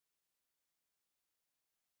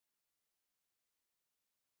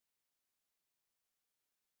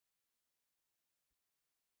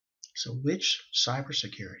So which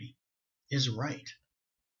cybersecurity is right?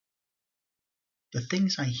 The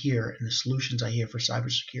things I hear and the solutions I hear for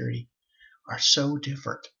cybersecurity are so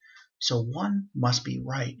different. So one must be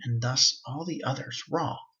right and thus all the others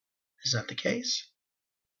wrong. Is that the case?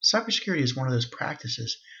 Cybersecurity is one of those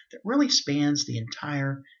practices that really spans the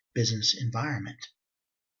entire business environment.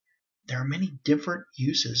 There are many different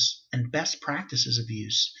uses and best practices of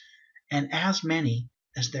use, and as many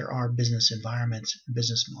as there are business environments and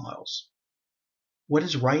business models. What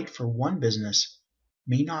is right for one business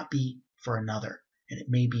may not be for another, and it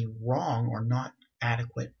may be wrong or not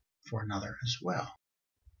adequate for another as well.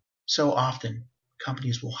 So often,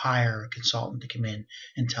 companies will hire a consultant to come in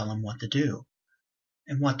and tell them what to do,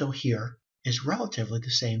 and what they'll hear is relatively the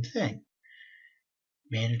same thing.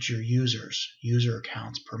 Manage your users, user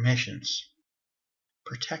accounts, permissions.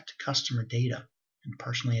 Protect customer data and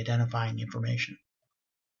personally identifying information.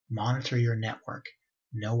 Monitor your network.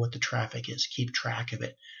 Know what the traffic is. Keep track of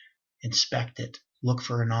it. Inspect it. Look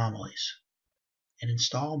for anomalies. And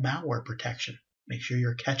install malware protection. Make sure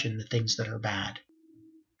you're catching the things that are bad.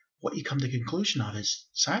 What you come to the conclusion of is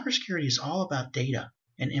cybersecurity is all about data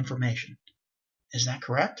and information. Is that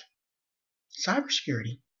correct?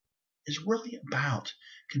 Cybersecurity is really about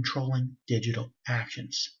controlling digital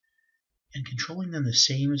actions and controlling them the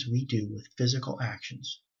same as we do with physical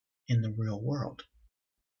actions in the real world.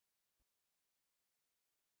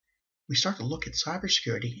 We start to look at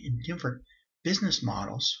cybersecurity in different business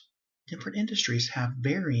models. Different industries have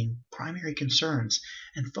varying primary concerns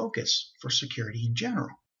and focus for security in general.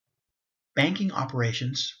 Banking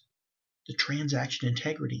operations, the transaction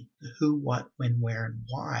integrity, the who, what, when, where, and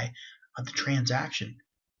why of the transaction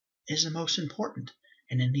is the most important,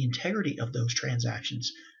 and in the integrity of those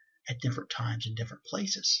transactions at different times in different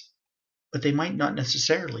places. But they might not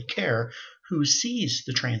necessarily care who sees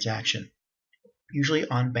the transaction. Usually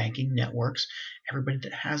on banking networks, everybody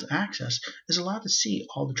that has access is allowed to see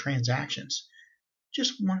all the transactions.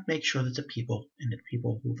 Just want to make sure that the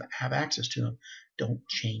people who have access to them don't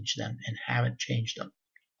change them and haven't changed them.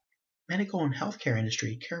 Medical and healthcare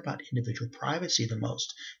industry care about individual privacy the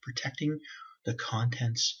most, protecting the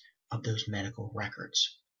contents of those medical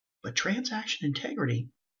records. But transaction integrity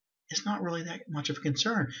is not really that much of a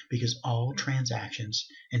concern because all transactions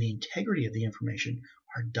and the integrity of the information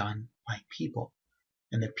are done by people.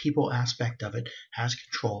 And the people aspect of it has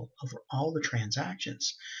control over all the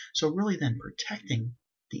transactions. So really then protecting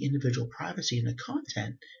the individual privacy and the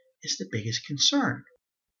content is the biggest concern.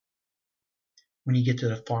 When you get to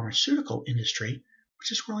the pharmaceutical industry,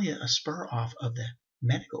 which is really a spur off of the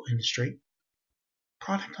medical industry,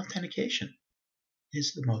 product authentication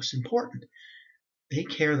is the most important. They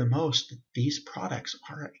care the most that these products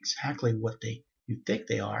are exactly what you think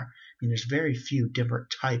they are. I mean, there's very few different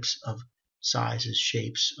types of sizes,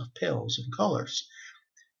 shapes of pills and colors.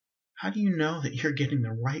 How do you know that you're getting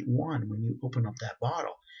the right one when you open up that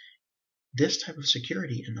bottle? This type of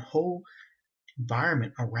security and the whole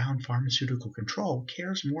environment around pharmaceutical control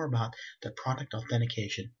cares more about the product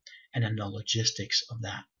authentication and then the logistics of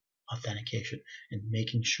that authentication and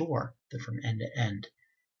making sure that from end to end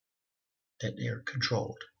that they're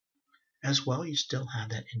controlled. As well, you still have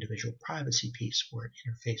that individual privacy piece where it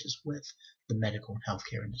interfaces with the medical and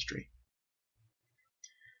healthcare industry.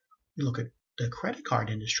 You look at the credit card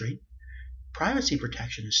industry, privacy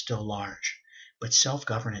protection is still large, but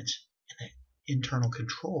self-governance and the internal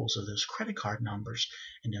controls of those credit card numbers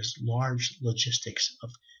and those large logistics of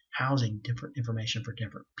housing different information for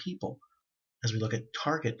different people. As we look at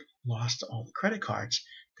Target lost all the credit cards,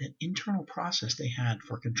 the internal process they had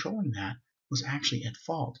for controlling that was actually at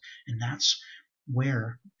fault, and that's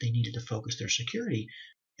where they needed to focus their security,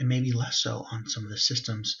 and maybe less so on some of the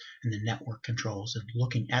systems and the network controls and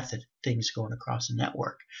looking at the things going across the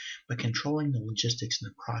network, but controlling the logistics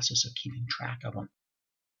and the process of keeping track of them.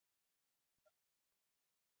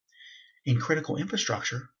 In critical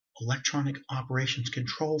infrastructure, electronic operations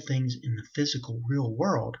control things in the physical real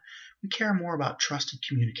world. We care more about trusted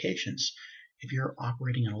communications. If you're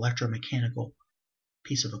operating an electromechanical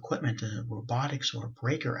piece of equipment, a robotics or a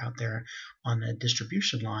breaker out there on the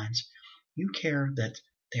distribution lines, you care that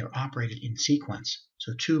they are operated in sequence.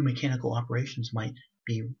 So two mechanical operations might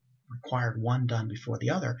be required, one done before the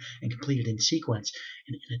other and completed in sequence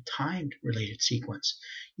and in a timed related sequence.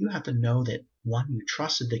 You have to know that one, you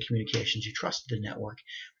trusted the communications, you trusted the network,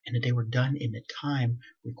 and that they were done in the time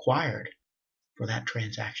required for that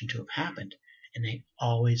transaction to have happened, and they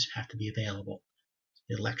always have to be available.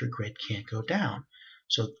 The electric grid can't go down.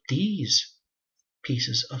 So these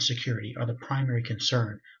pieces of security are the primary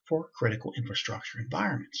concern for critical infrastructure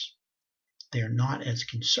environments. They are not as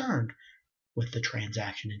concerned with the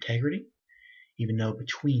transaction integrity, even though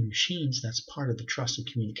between machines, that's part of the trusted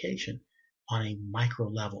communication on a micro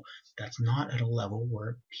level. That's not at a level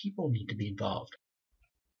where people need to be involved.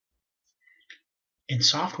 In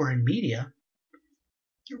software and media,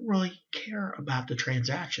 they don't really care about the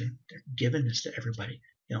transaction. They're giving this to everybody.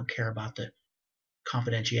 They don't care about the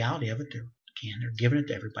confidentiality of it. They're giving it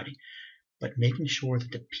to everybody. But making sure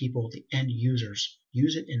that the people, the end users,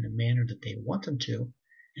 use it in the manner that they want them to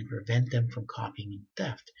and prevent them from copying and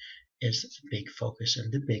theft is a big focus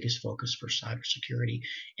and the biggest focus for cybersecurity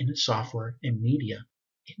in the software and media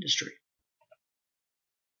industry.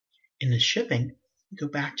 In the shipping, we go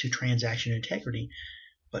back to transaction integrity,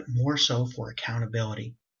 but more so for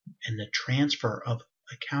accountability and the transfer of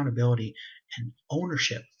accountability and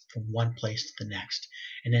ownership from one place to the next,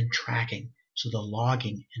 and then tracking. So the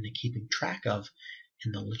logging and the keeping track of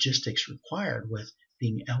and the logistics required with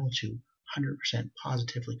being able to 100%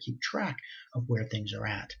 positively keep track of where things are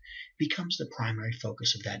at becomes the primary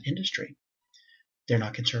focus of that industry. They're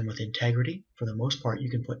not concerned with integrity. For the most part, you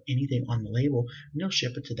can put anything on the label and they'll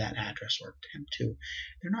ship it to that address or attempt to.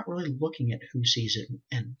 They're not really looking at who sees it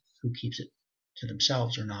and who keeps it to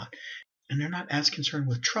themselves or not. And they're not as concerned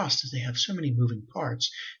with trust as they have so many moving parts,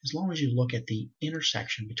 as long as you look at the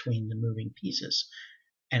intersection between the moving pieces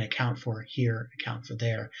and account for here, account for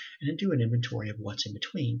there, and then do an inventory of what's in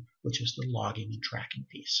between, which is the logging and tracking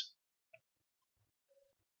piece.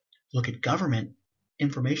 Look at government.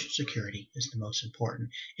 Information security is the most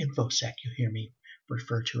important. InfoSec, you hear me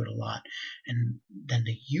refer to it a lot. And then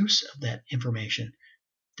the use of that information,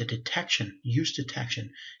 the detection, use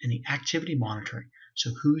detection, and the activity monitoring.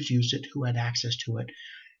 So who's used it, who had access to it,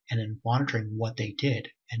 and then monitoring what they did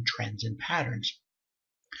and trends and patterns.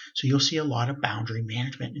 So you'll see a lot of boundary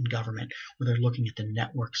management in government where they're looking at the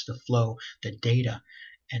networks, the flow, the data,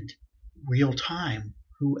 and real time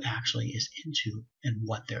who actually is into and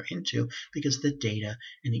what they're into, because the data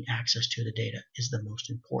and the access to the data is the most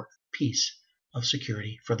important piece of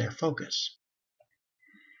security for their focus.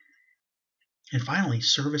 And finally,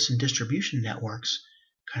 service and distribution networks,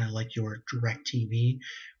 kind of like your DirecTV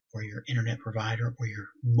or your internet provider or your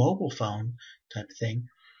mobile phone type of thing,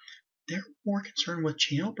 they're more concerned with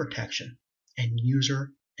channel protection and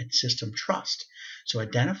user and system trust. So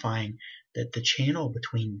identifying that the channel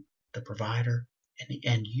between the provider and the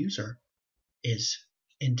end user is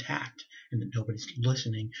intact and that nobody's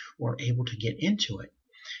listening or able to get into it.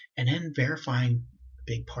 And then verifying a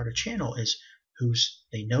big part of channel is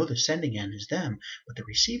they know the sending end is them, but the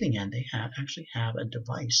receiving end, they actually have a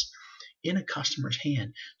device in a customer's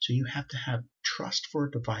hand. So you have to have trust for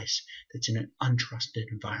a device that's in an untrusted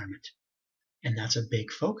environment. And that's a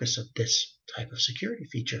big focus of this type of security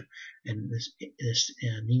feature and this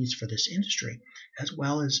needs for this industry, as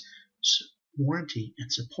well as warranty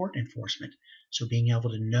and support enforcement. So being able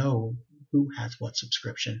to know who has what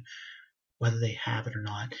subscription, whether they have it or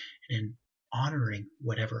not, and honoring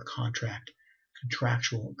whatever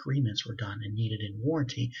contractual agreements were done and needed in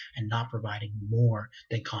warranty and not providing more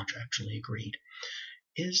than contractually agreed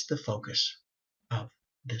is the focus of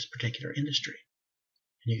this particular industry.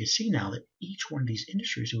 And you can see now that each one of these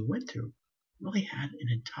industries we went through really had an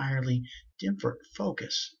entirely different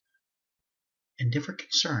focus and different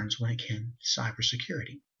concerns when it came to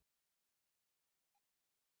cybersecurity.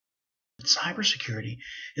 But cybersecurity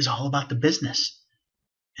is all about the business.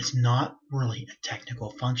 It's not really a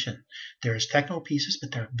technical function. There's technical pieces,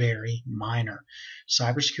 but they're very minor.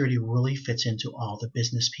 Cybersecurity really fits into all the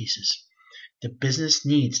business pieces. The business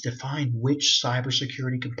needs define which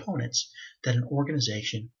cybersecurity components that an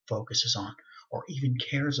organization focuses on or even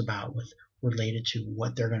cares about related to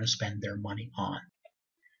what they're going to spend their money on.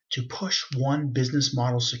 To push one business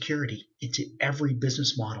model security into every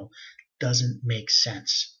business model doesn't make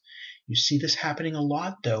sense. You see this happening a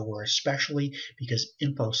lot, though, where especially because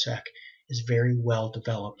InfoSec is very well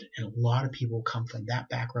developed, and a lot of people come from that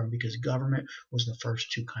background because government was the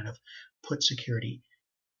first to kind of put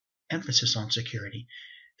emphasis on security.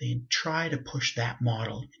 They try to push that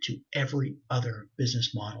model into every other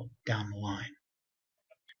business model down the line.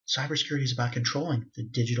 Cybersecurity is about controlling the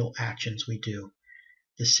digital actions we do,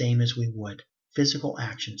 the same as we would physical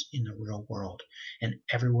actions in the real world. And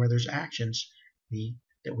everywhere there's actions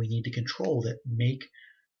that we need to control that make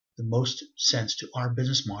the most sense to our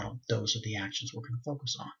business model, those are the actions we're going to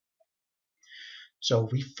focus on. So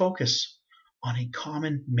we focus on a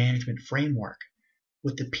common management framework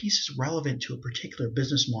with the pieces relevant to a particular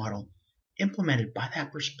business model implemented by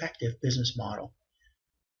that prospective business model.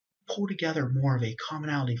 Pull together more of a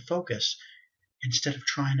commonality focus instead of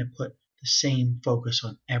trying to put the same focus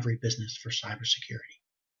on every business for cybersecurity.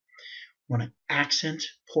 Want to accent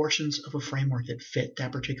portions of a framework that fit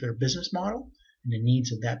that particular business model and the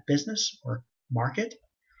needs of that business or market,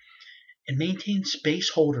 and maintain space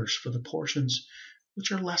holders for the portions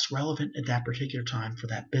which are less relevant at that particular time for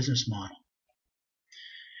that business model.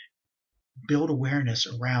 Build awareness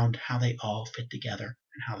around how they all fit together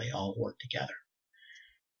and how they all work together.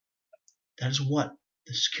 That is what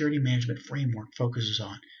the security management framework focuses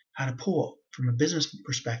on, how to pull, from a business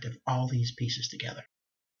perspective, all these pieces together.